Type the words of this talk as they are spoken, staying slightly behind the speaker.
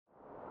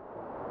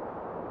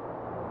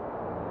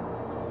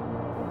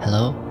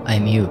Hello,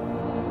 I'm you.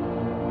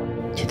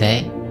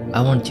 Today,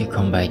 I want to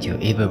convey to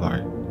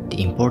everyone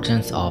the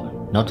importance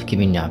of not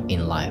giving up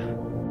in life.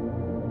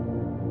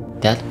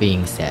 That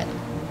being said,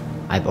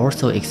 I've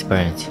also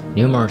experienced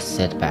numerous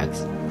setbacks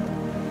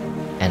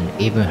and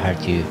even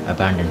had to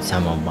abandon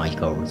some of my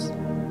goals.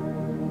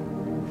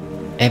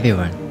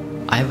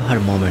 Everyone, I've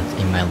had moments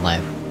in my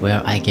life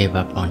where I gave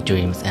up on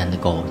dreams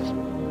and goals.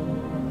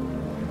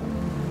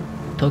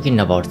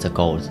 Talking about the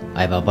goals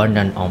I've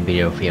abandoned on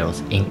video feels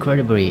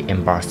incredibly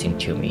embarrassing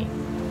to me.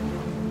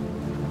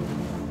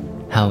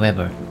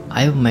 However,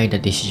 I've made a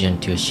decision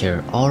to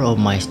share all of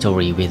my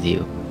story with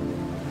you.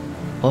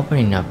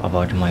 Opening up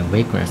about my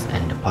weakness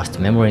and past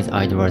memories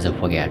I'd rather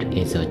forget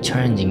is a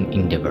challenging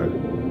endeavor.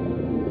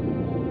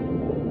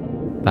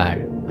 But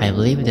I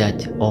believe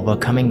that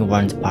overcoming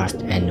one's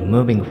past and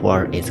moving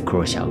forward is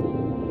crucial.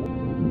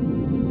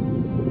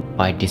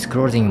 By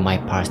disclosing my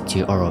past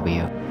to all of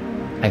you,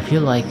 I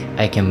feel like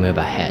I can move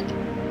ahead.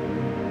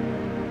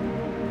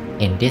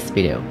 In this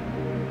video,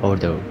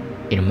 although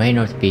it may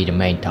not be the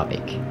main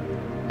topic,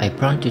 I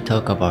plan to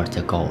talk about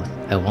the goals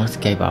I once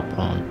gave up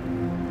on.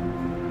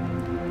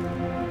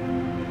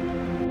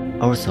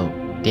 Also,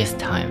 this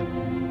time,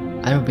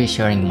 I will be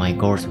sharing my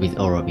goals with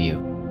all of you.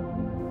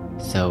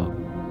 So,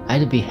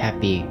 I'd be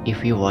happy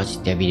if you watch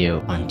the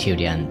video until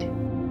the end.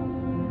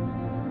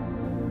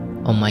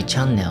 On my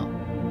channel,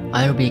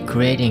 I'll be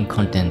creating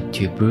content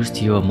to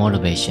boost your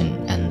motivation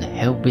and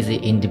help busy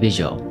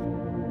individuals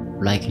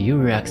like you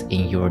relax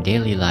in your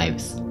daily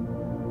lives.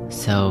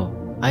 So,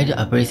 I'd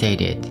appreciate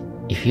it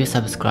if you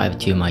subscribe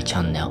to my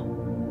channel.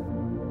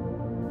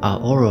 Are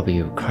all of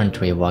you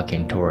currently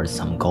working towards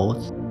some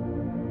goals?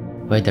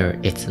 Whether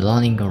it's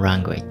learning a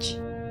language,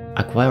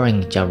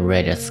 acquiring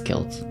job-related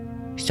skills,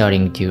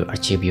 starting to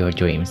achieve your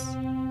dreams,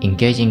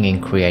 engaging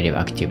in creative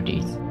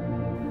activities,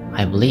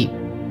 I believe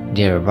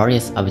there are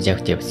various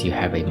objectives you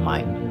have in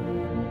mind.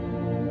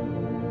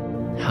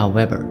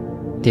 However,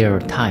 there are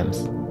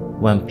times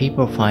when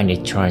people find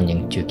it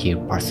challenging to keep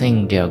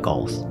pursuing their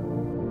goals.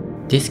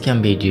 This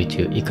can be due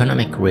to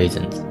economic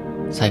reasons,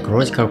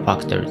 psychological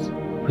factors,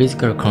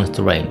 physical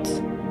constraints,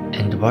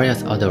 and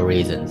various other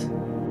reasons.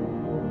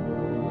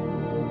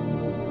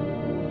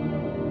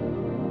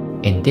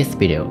 In this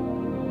video,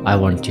 I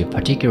want to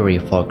particularly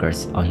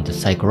focus on the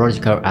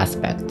psychological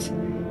aspects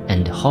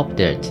and hope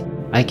that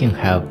I can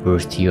help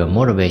boost your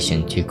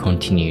motivation to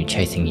continue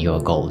chasing your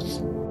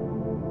goals.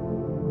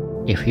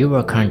 If you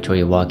are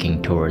currently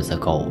working towards a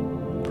goal,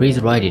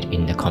 please write it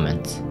in the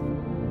comments.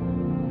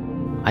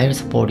 I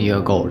support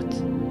your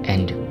goals,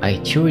 and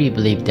I truly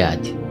believe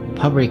that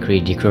publicly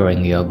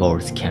declaring your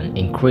goals can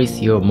increase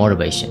your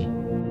motivation.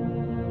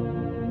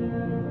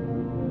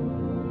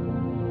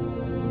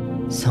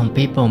 Some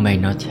people may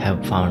not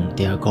have found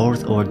their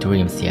goals or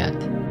dreams yet.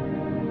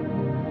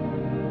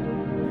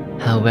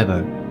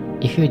 However,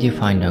 if you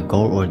define a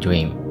goal or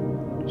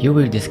dream, you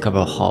will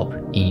discover hope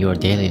in your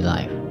daily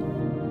life.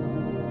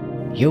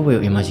 You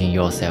will imagine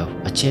yourself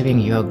achieving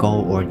your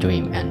goal or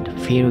dream and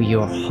feel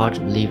your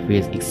heart leap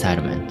with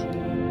excitement.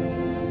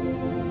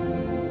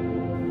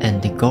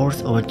 And the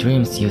goals or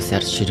dreams you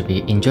set should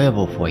be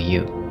enjoyable for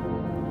you,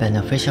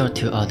 beneficial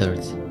to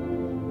others,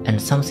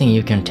 and something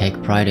you can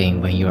take pride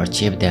in when you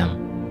achieve them.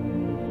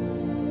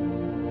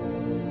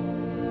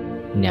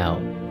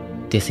 Now,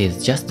 this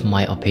is just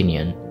my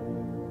opinion,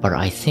 but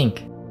I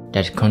think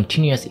that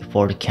continuous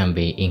effort can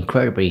be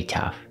incredibly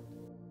tough.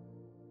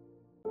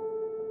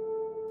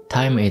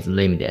 Time is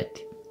limited,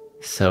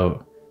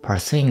 so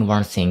pursuing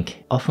one thing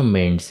often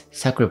means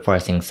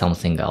sacrificing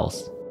something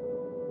else.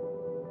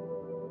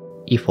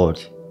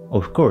 Effort,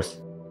 of course,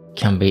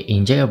 can be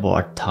enjoyable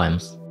at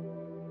times,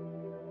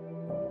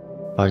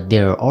 but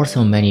there are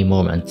also many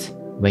moments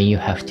when you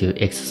have to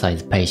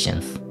exercise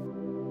patience.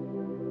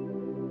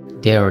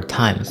 There are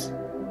times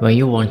when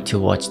you want to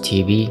watch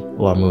TV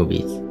or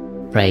movies,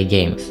 play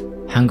games,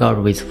 hang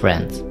out with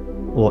friends,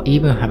 or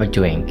even have a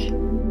drink.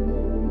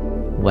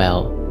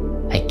 Well,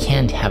 I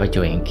can't have a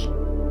drink,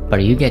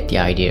 but you get the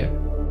idea.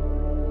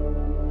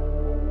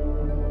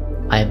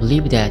 I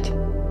believe that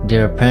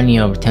there are plenty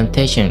of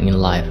temptation in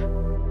life.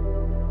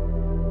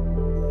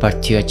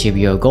 But to achieve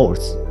your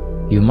goals,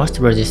 you must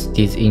resist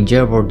these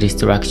enjoyable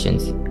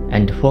distractions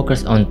and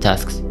focus on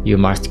tasks you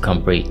must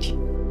complete.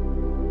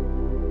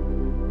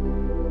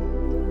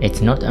 It's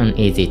not an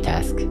easy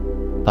task,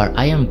 but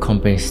I am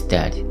convinced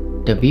that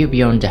the view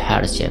beyond the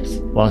hardships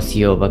once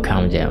you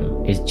overcome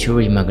them is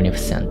truly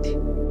magnificent.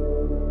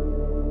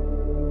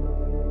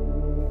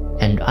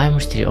 And I'm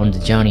still on the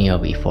journey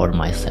of effort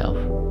myself.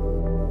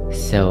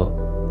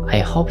 So, I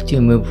hope to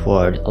move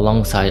forward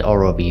alongside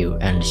all of you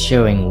and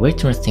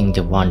witnessing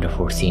the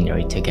wonderful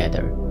scenery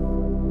together.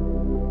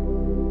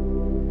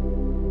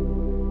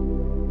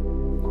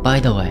 By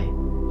the way,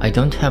 I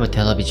don't have a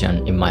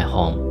television in my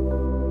home.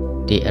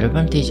 The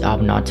advantage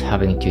of not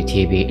having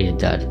TV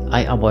is that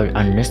I avoid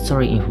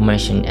unnecessary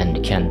information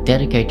and can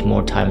dedicate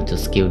more time to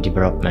skill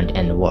development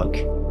and work.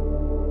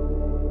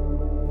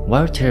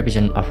 While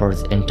television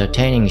offers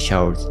entertaining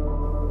shows,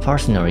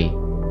 personally,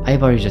 I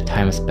value the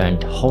time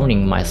spent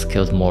honing my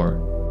skills more.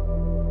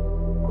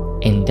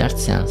 In that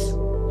sense,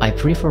 I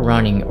prefer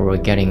running or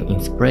getting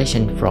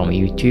inspiration from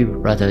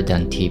YouTube rather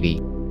than TV.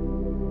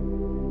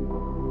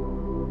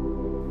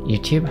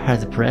 YouTube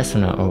has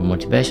personal or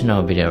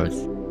motivational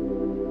videos.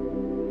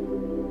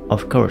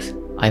 Of course,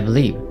 I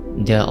believe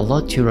there are a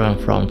lot to learn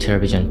from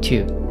television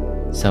too,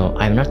 so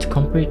I'm not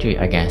completely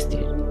against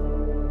it.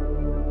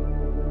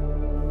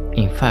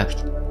 In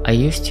fact, I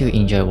used to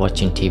enjoy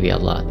watching TV a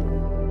lot.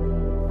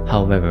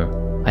 However,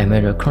 I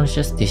made a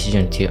conscious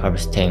decision to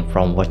abstain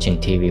from watching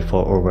TV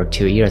for over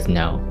 2 years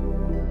now,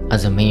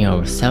 as a means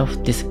of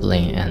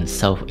self-discipline and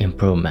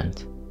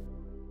self-improvement.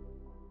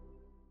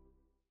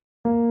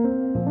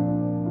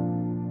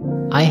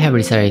 I have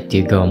decided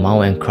to go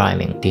mountain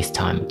climbing this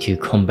time to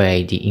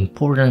convey the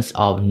importance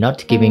of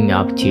not giving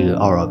up to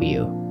all of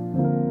you.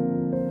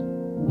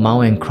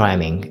 Mountain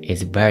climbing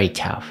is very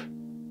tough,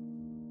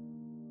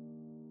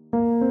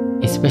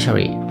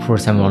 especially for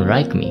someone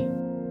like me,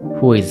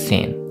 who is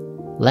thin,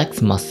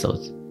 lacks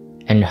muscles,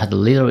 and has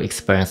little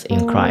experience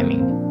in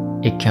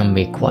climbing. It can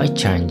be quite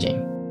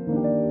challenging.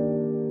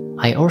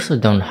 I also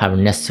don't have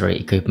necessary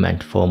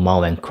equipment for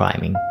mountain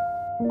climbing.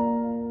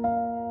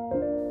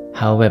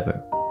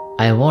 However,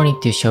 I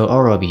wanted to show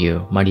all of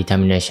you my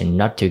determination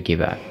not to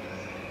give up.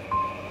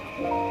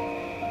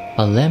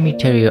 But let me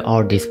tell you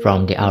all this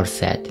from the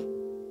outset.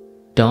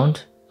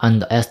 Don't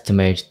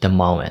underestimate the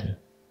mountain.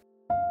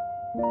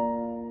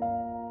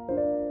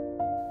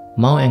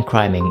 Mountain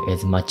climbing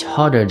is much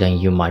harder than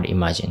you might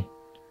imagine,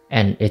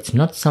 and it's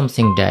not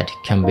something that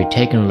can be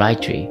taken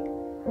lightly,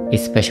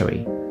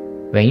 especially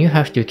when you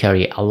have to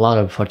carry a lot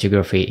of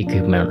photography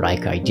equipment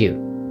like I do.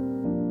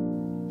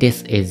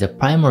 This is the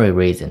primary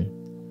reason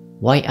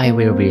why I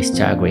will be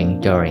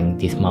struggling during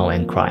this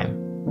mountain climb.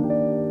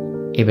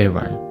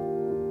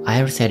 Everyone, I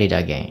have said it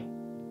again,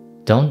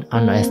 don't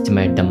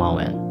underestimate the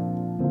mountain.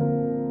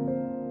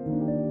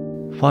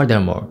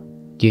 Furthermore,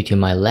 due to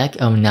my lack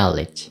of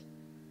knowledge,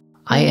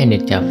 I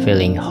ended up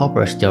feeling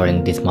hopeless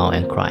during this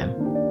mountain climb.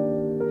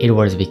 It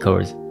was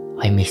because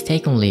I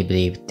mistakenly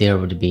believed there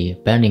would be a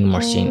vending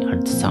machine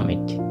at the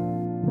summit.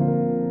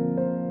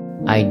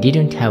 I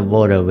didn't have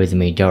water with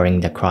me during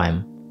the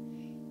climb,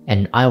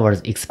 and I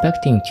was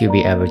expecting to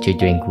be able to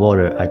drink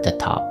water at the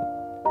top.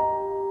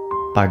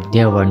 But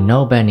there were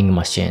no vending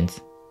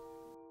machines.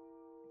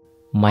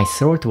 My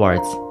throat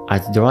was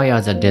as dry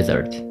as a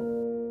desert.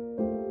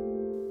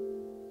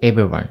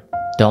 Everyone,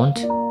 don't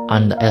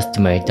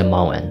underestimate the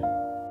mountain.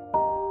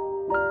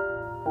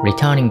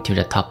 Returning to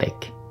the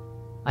topic,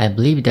 I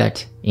believe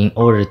that in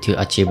order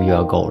to achieve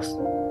your goals,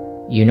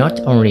 you not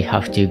only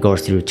have to go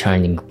through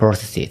challenging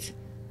processes,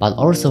 but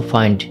also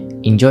find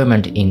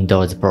enjoyment in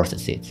those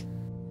processes.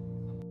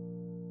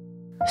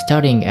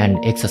 Studying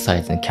and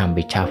exercising can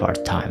be tough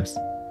at times,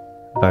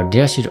 but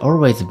there should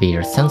always be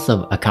a sense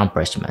of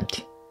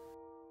accomplishment.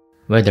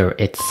 Whether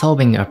it's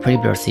solving a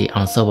previously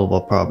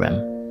unsolvable problem,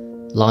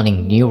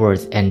 learning new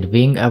words and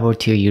being able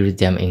to use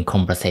them in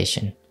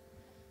conversation,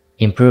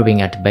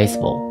 improving at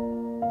baseball,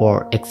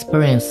 or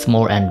experience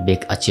small and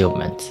big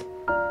achievements,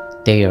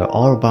 they are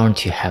all bound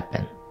to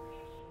happen.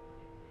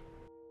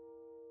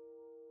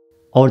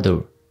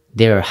 Although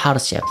there are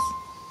hardships,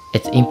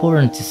 it's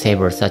important to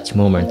savor such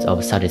moments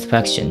of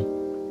satisfaction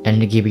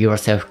and give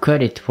yourself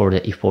credit for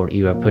the effort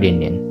you are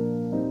putting in.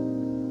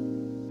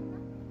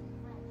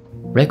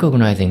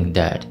 Recognizing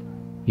that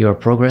you are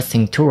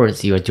progressing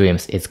towards your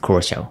dreams is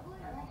crucial.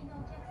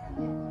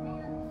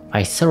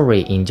 I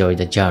thoroughly enjoyed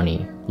the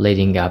journey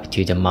leading up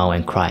to the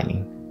mountain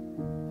climbing.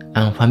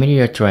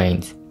 Unfamiliar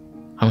terrains,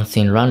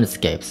 unseen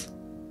landscapes,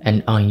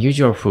 and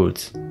unusual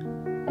foods,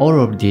 all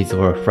of these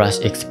were fresh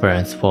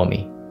experiences for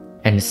me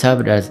and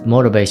served as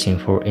motivation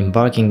for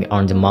embarking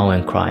on the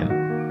mountain climb.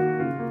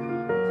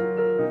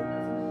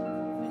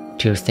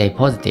 To stay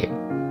positive,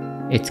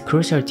 it's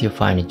crucial to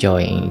find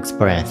joy in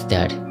experiences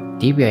that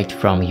deviate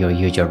from your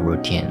usual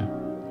routine.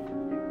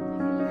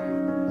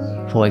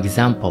 For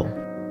example,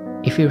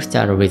 if you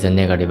start with a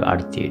negative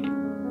attitude,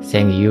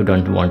 saying you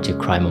don't want to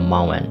climb a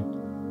mountain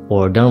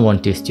or don't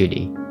want to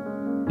study,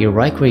 you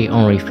likely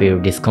only feel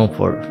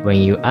discomfort when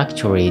you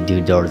actually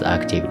do those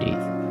activities.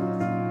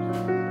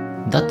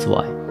 That's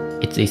why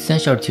it's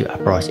essential to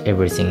approach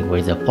everything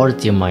with a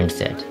positive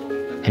mindset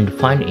and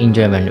find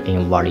enjoyment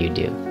in what you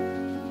do.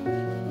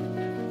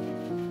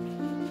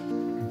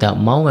 The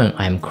mountain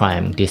I'm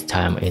climbing this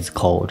time is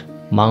called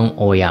Mount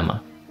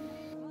Oyama.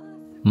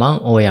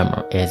 Mount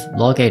Oyama is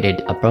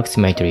located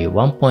approximately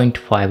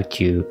 1.5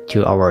 to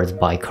 2 hours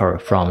by car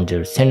from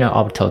the center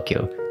of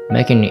Tokyo,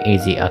 making it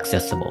easily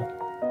accessible.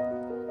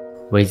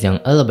 With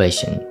an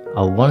elevation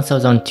of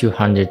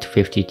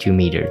 1,252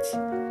 meters,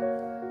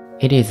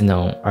 it is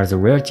known as a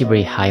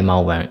relatively high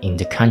mountain in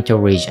the Kanto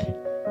region,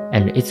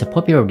 and it's a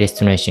popular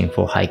destination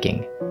for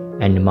hiking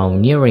and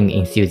mountaineering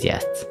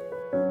enthusiasts.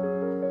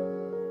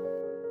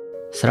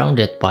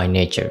 Surrounded by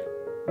nature,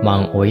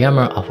 Mount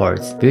Oyama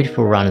offers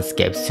beautiful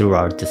landscapes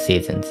throughout the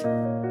seasons.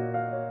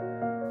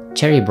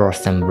 Cherry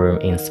blossom bloom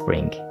in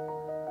spring,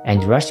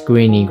 and lush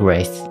greenery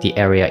grace the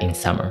area in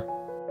summer.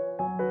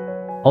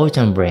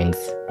 Autumn brings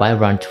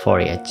vibrant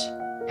foliage,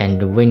 and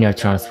the winner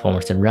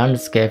transforms the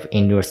landscape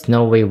into a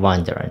snowy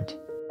wonderland.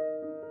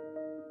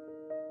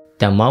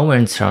 The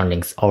mountain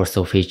surroundings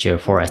also feature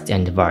forests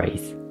and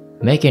valleys,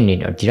 making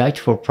it a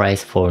delightful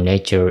place for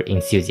nature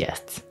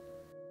enthusiasts.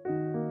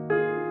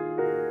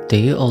 Do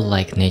you all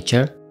like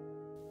nature?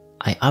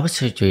 I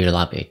absolutely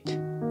love it.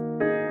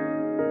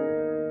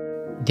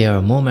 There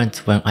are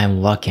moments when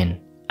I'm walking,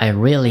 I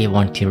really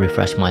want to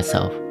refresh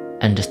myself,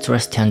 and the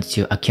stress tends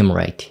to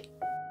accumulate.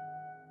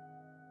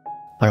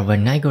 But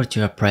when I go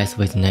to a place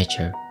with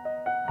nature,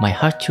 my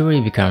heart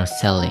truly becomes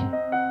serene.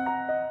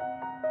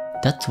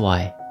 That's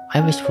why I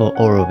wish for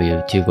all of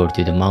you to go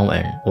to the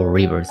mountain or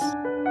rivers.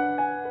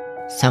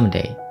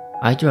 Someday,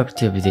 I'd love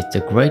to visit the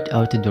great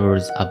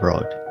outdoors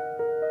abroad.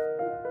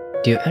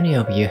 Do any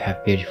of you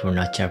have beautiful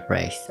natural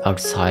place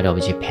outside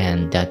of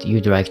Japan that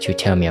you'd like to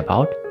tell me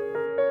about?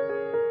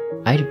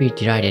 I'd be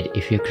delighted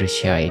if you could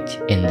share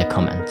it in the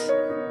comments.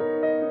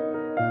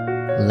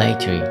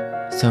 Lately,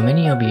 so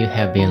many of you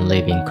have been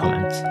leaving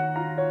comments.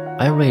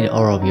 I read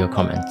all of your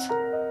comments.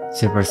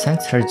 Super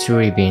thanks has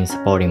truly been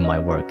supporting my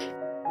work.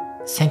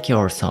 Thank you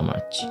all so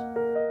much.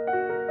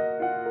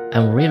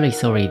 I'm really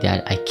sorry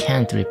that I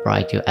can't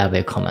reply to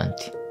every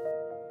comment.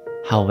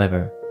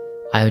 However,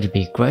 I would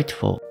be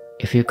grateful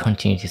if you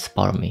continue to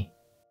support me.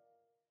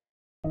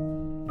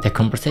 The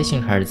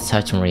conversation has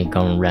certainly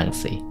gone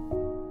lengthy.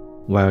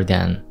 Well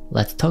then,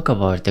 let's talk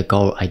about the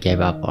goal I gave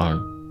up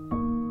on.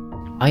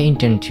 I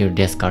intend to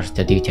discuss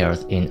the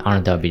details in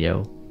another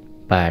video,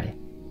 but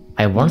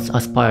I once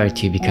aspired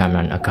to become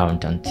an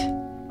accountant.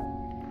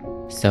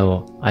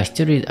 So I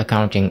studied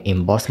accounting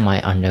in both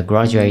my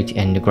undergraduate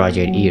and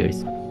graduate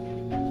years,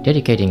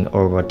 dedicating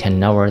over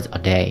 10 hours a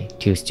day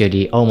to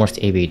study almost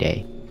every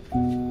day.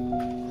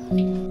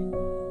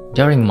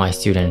 During my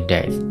student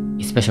days,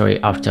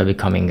 especially after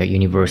becoming a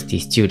university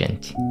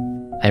student,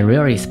 I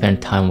rarely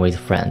spent time with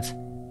friends,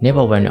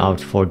 never went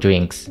out for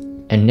drinks,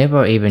 and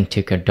never even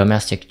took a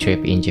domestic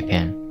trip in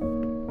Japan.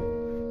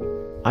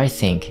 I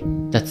think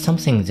that's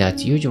something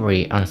that's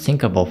usually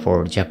unthinkable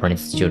for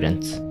Japanese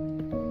students.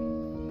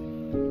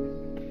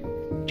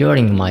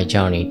 During my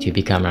journey to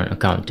become an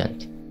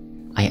accountant,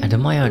 I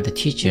admired the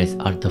teachers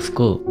at the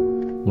school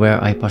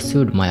where I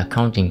pursued my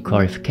accounting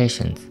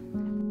qualifications.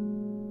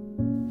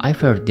 I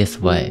felt this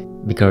way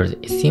because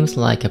it seems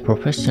like a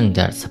profession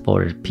that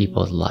supported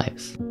people's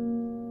lives.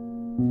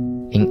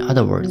 In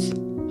other words,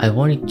 I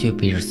wanted to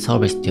be of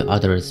service to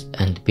others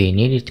and be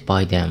needed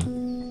by them.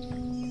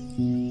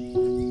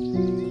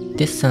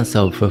 This sense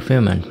of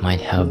fulfillment might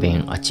have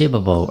been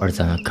achievable as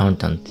an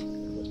accountant,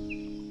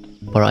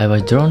 but I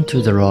was drawn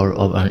to the role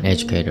of an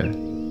educator,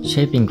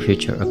 shaping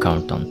future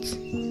accountants.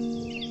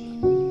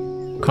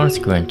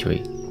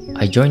 Consequently,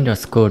 I joined a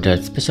school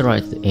that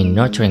specialized in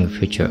nurturing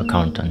future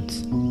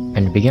accountants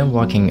and began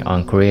working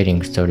on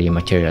creating study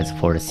materials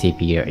for the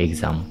CPA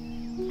exam.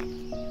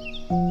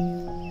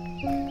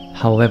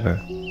 However,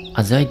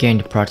 as I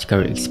gained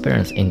practical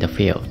experience in the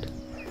field,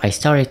 I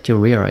started to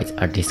realize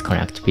a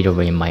disconnect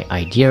between my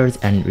ideas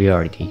and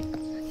reality.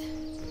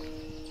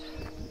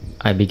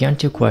 I began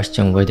to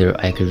question whether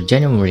I could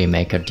genuinely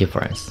make a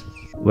difference,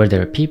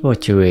 whether people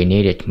truly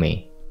needed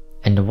me,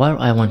 and while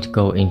I won't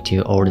go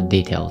into all the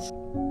details,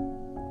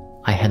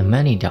 I had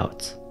many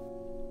doubts.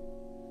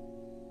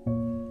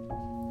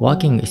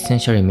 Working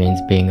essentially means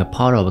being a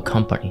part of a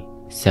company,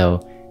 so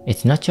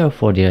it's natural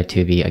for there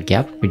to be a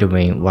gap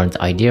between one's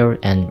idea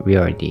and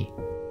reality.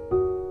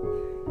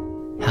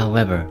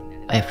 However,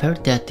 I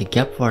felt that the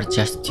gap was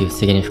just too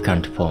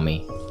significant for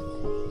me.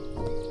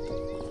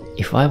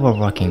 If I were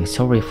working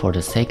solely for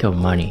the sake of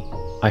money,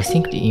 I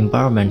think the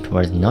environment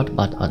was not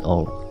bad at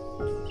all.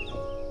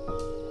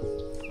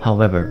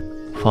 However,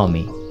 for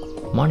me,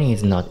 money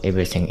is not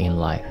everything in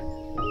life.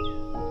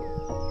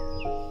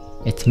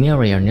 It's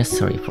merely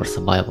necessary for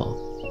survival.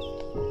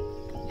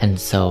 And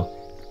so,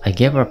 I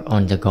gave up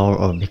on the goal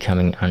of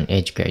becoming an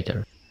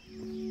educator.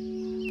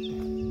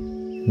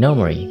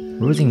 Normally,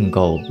 losing a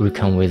goal will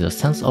come with a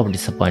sense of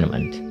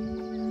disappointment.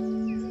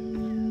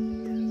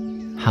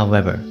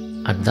 However,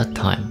 at that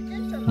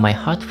time, my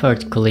heart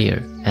felt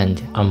clear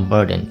and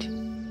unburdened.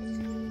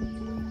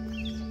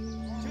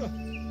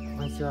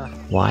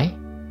 Why?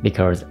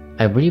 Because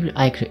I believed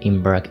I could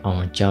embark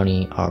on a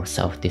journey of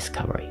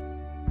self-discovery.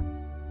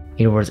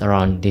 It was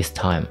around this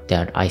time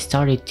that I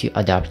started to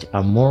adopt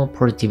a more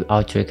positive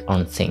outlook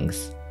on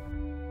things.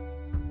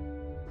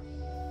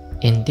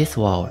 In this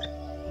world,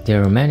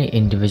 there are many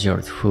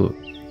individuals who,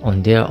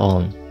 on their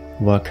own,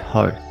 work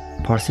hard,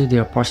 pursue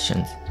their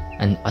passions,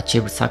 and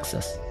achieve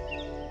success.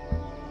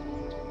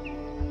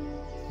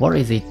 What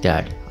is it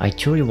that I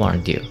truly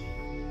want to do?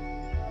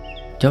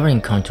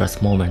 During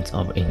countless moments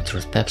of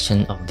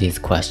introspection of these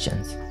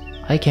questions,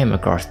 I came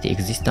across the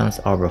existence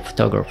of a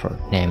photographer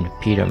named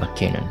Peter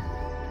McKinnon.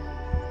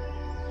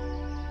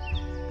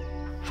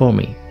 For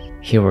me,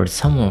 he was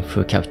someone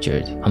who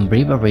captured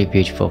unbelievably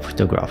beautiful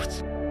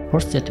photographs,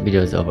 posted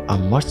videos of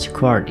unmatched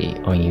quality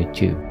on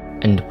YouTube,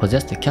 and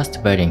possessed a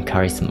captivating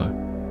charisma.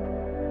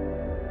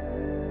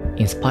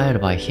 Inspired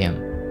by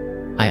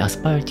him, I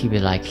aspire to be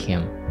like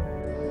him.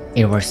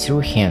 It was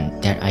through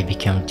him that I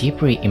became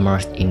deeply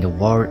immersed in the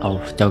world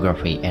of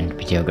photography and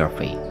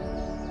videography.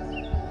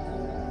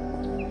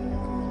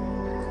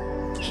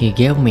 He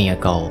gave me a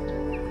goal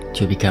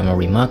to become a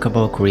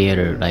remarkable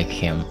creator like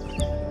him.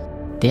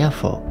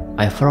 Therefore,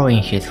 I follow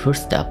in his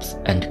footsteps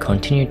and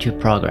continue to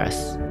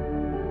progress.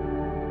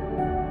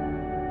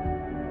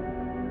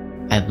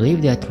 I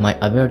believe that my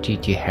ability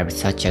to have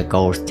such a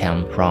goal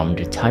stemmed from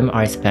the time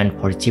I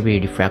spent positively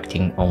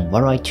reflecting on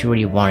what I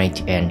truly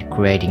wanted and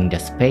creating the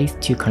space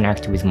to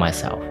connect with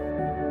myself.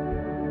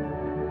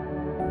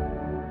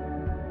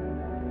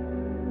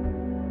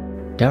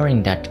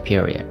 During that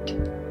period,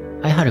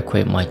 I had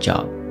quit my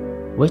job,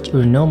 which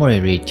would normally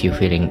lead to a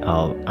feeling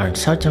of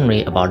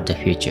uncertainty about the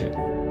future.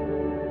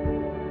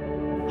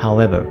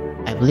 However,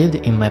 I believed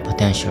in my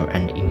potential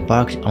and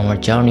embarked on a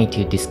journey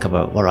to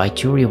discover what I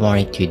truly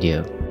wanted to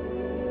do.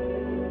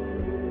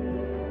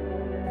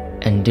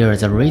 And there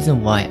is a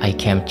reason why I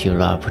came to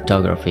love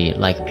photography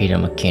like Peter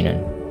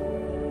McKinnon.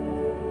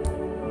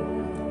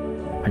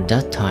 At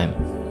that time,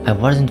 I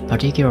wasn't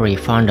particularly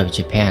fond of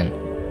Japan,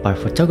 but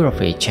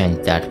photography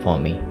changed that for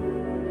me.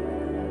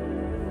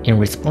 In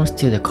response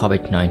to the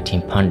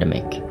COVID-19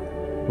 pandemic,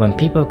 when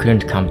people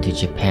couldn't come to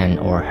Japan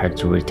or had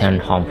to return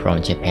home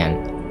from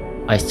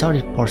Japan, I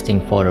started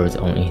posting photos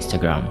on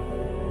Instagram.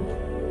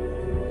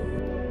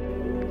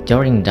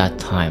 During that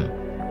time,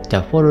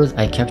 the photos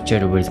I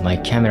captured with my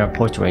camera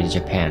portrayed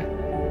Japan,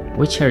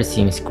 which had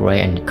seemed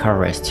gray and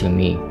colorless to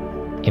me,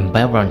 in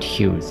vibrant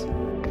hues.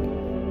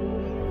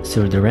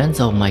 Through the lens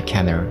of my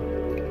camera,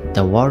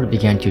 the world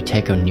began to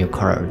take on new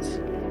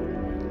colors.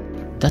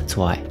 That's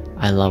why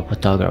I love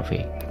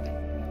photography.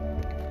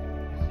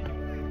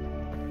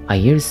 I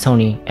use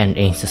Sony and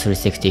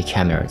Insta360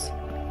 cameras,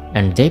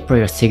 and they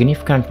play a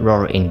significant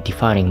role in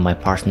defining my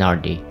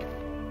personality.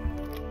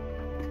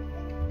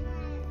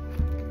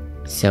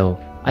 So,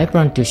 I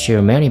plan to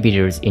share many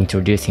videos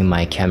introducing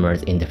my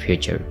cameras in the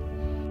future.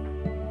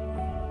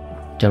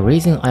 The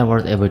reason I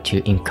was able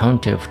to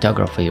encounter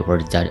photography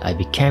was that I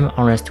became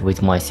honest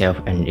with myself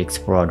and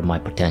explored my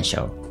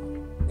potential.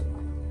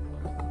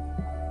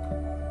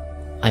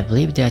 I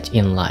believe that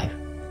in life,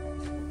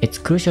 it's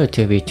crucial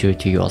to be true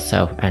to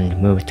yourself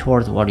and move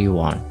towards what you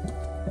want.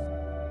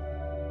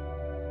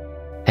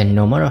 And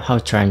no matter how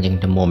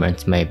challenging the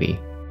moments may be,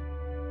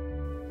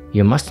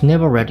 you must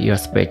never let your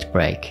spirit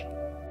break.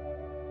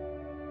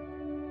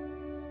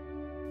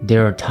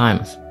 There are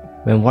times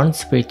when one's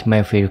spirit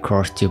may feel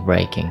close to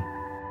breaking,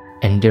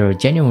 and there are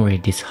genuinely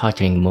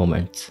disheartening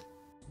moments.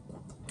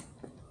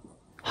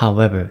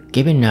 However,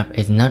 giving up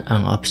is not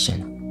an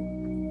option.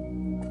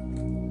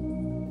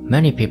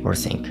 Many people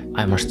think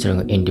I'm a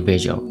strong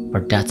individual,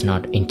 but that's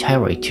not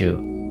entirely true.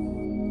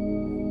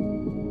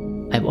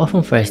 I've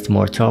often faced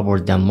more trouble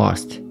than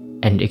most,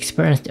 and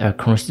experienced a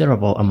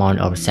considerable amount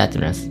of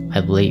sadness,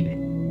 I believe.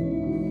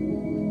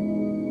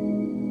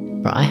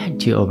 But I had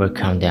to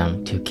overcome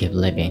them to keep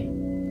living.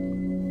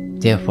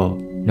 Therefore,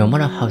 no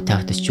matter how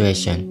tough the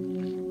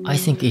situation, I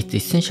think it's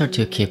essential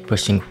to keep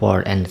pushing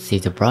forward and see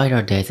the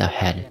brighter days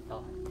ahead.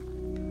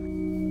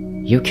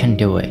 You can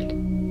do it.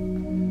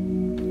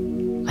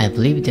 I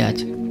believe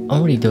that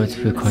only those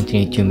who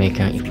continue to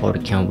make an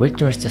effort can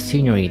witness the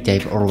scenery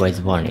they've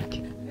always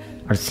wanted.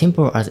 As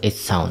simple as it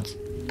sounds,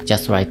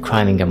 just like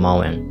climbing a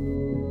mountain.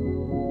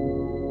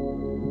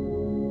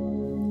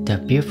 The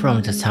view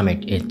from the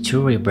summit is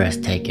truly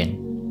breathtaking.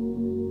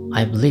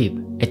 I believe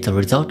it's a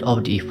result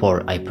of the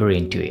effort I put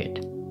into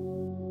it.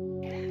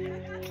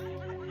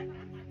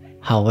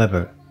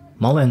 However,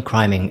 mountain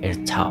climbing is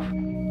tough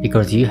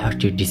because you have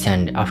to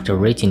descend after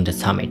reaching the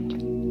summit,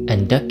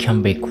 and that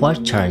can be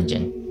quite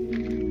challenging.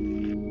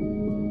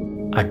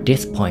 At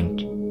this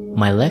point,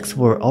 my legs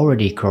were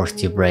already close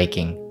to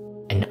breaking,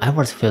 and I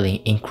was feeling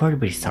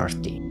incredibly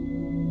thirsty.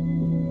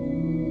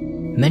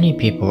 Many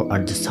people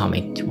at the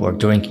summit were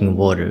drinking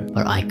water,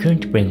 but I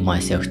couldn't bring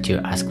myself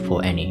to ask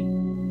for any,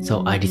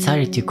 so I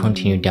decided to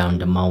continue down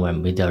the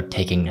mountain without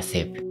taking a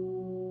sip.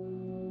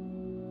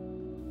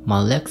 My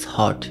legs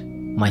hurt,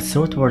 my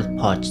throat was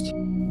parched,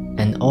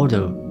 and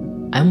although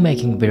I'm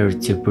making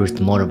videos to boost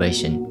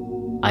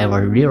motivation, I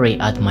was really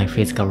at my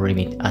physical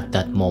limit at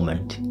that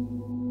moment.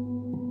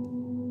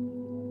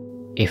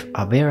 If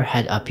a bear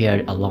had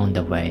appeared along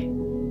the way,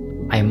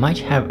 I might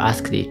have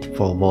asked it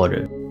for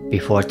water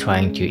before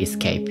trying to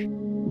escape.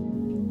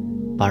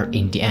 But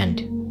in the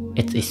end,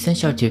 it's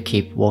essential to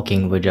keep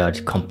walking without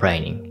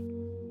complaining.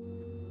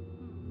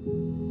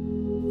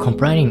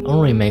 Complaining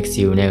only makes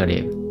you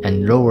negative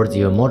and lowers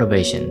your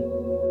motivation.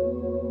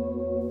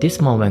 This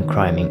mountain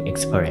climbing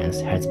experience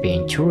has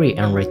been truly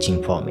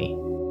enriching for me.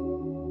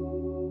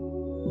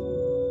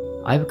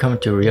 I've come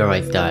to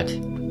realize that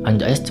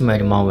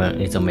underestimating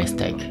mountain is a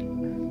mistake,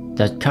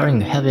 that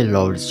carrying heavy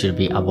loads should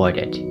be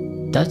avoided,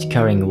 that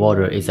carrying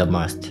water is a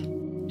must,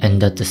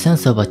 and that the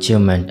sense of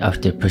achievement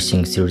after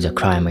pushing through the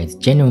climb is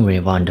genuinely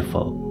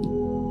wonderful.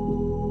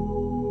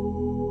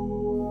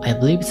 I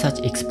believe such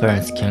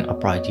experience can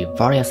apply to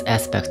various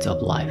aspects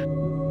of life.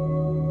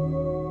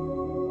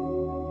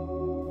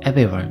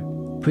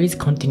 Everyone, please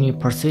continue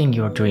pursuing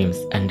your dreams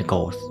and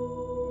goals.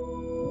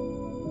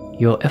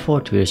 your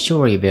effort will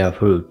surely bear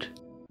fruit.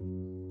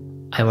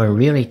 I was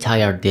really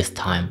tired this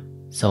time,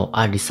 so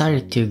I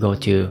decided to go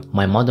to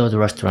my mother's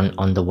restaurant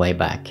on the way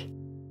back.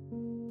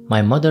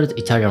 My mother's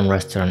Italian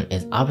restaurant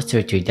is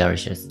absolutely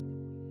delicious,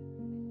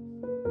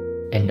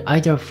 and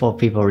ideal for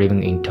people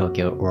living in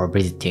Tokyo or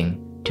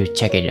visiting to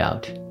check it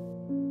out.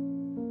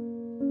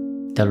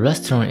 The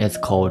restaurant is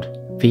called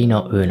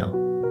Vino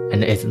Uno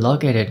and is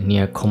located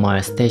near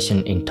Komae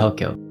Station in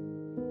Tokyo.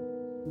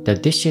 The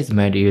dishes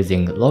made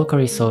using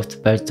locally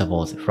sourced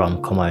vegetables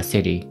from Komae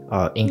City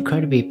are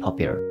incredibly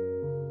popular.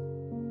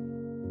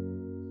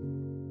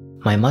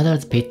 My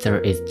mother's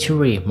pizza is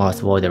truly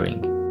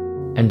mouth-watering,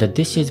 and the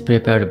dishes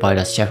prepared by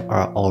the chef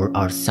are all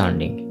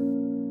outstanding.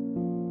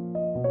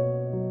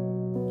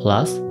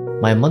 Plus,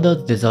 my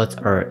mother's desserts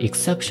are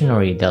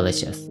exceptionally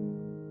delicious.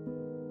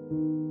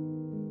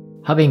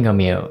 Having a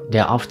meal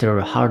there after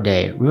a hard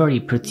day really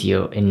puts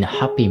you in a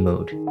happy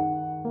mood.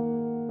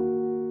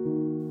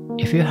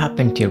 If you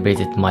happen to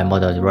visit my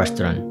mother's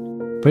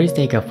restaurant, please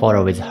take a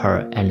photo with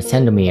her and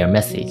send me a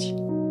message.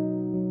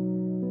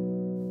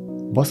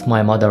 Both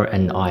my mother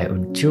and I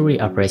would truly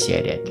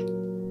appreciate it.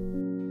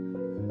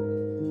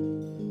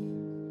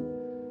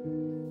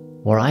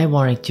 What I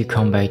wanted to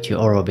convey to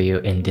all of you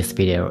in this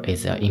video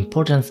is the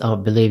importance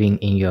of believing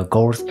in your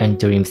goals and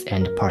dreams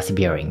and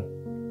persevering.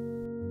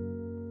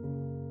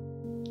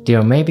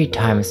 There may be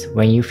times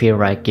when you feel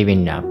like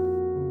giving up,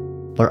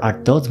 but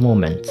at those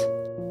moments,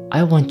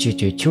 I want you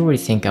to truly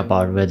think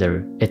about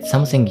whether it's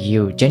something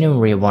you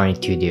genuinely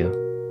wanted to do.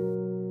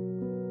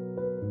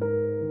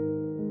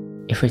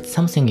 If it's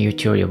something you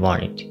truly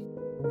wanted,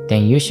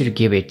 then you should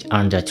give it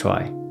another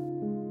try.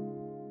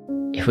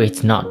 If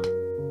it's not,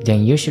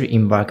 then you should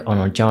embark on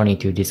a journey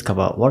to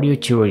discover what you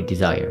truly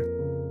desire.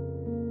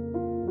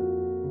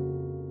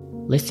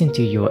 Listen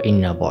to your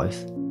inner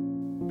voice,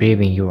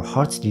 believe in your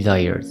heart's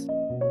desires.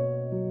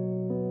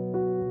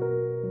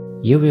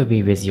 You will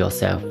be with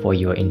yourself for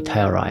your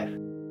entire life.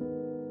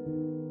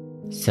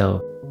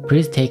 So,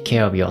 please take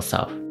care of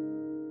yourself.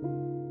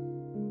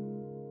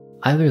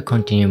 I will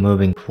continue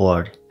moving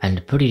forward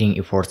and putting in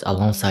efforts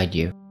alongside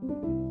you.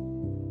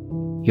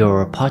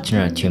 You're a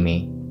partner to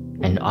me,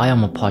 and I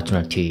am a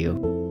partner to you.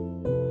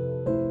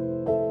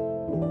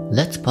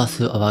 Let's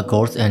pursue our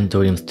goals and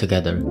dreams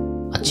together,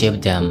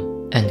 achieve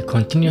them, and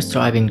continue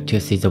striving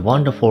to see the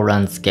wonderful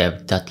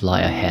landscape that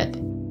lie ahead.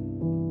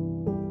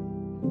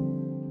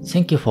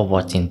 Thank you for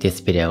watching this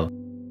video.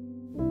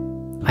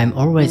 I'm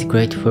always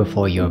grateful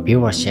for your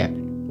viewership,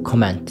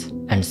 comments,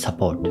 and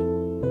support.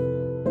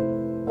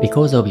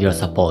 Because of your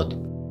support,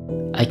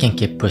 I can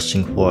keep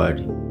pushing forward.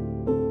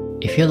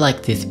 If you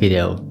like this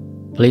video,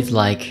 please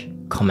like,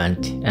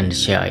 comment, and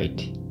share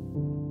it.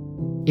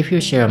 If you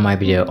share my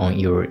video on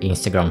your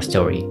Instagram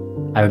story,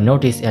 I will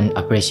notice and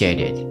appreciate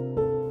it.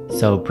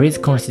 So please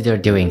consider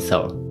doing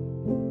so.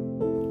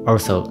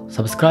 Also,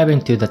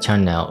 subscribing to the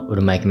channel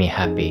would make me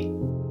happy.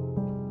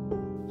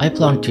 I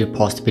plan to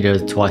post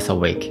videos twice a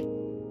week,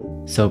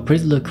 so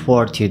please look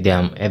forward to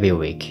them every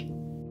week.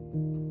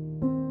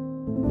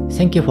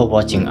 Thank you for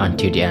watching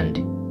until the end.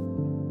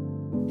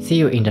 See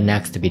you in the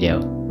next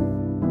video.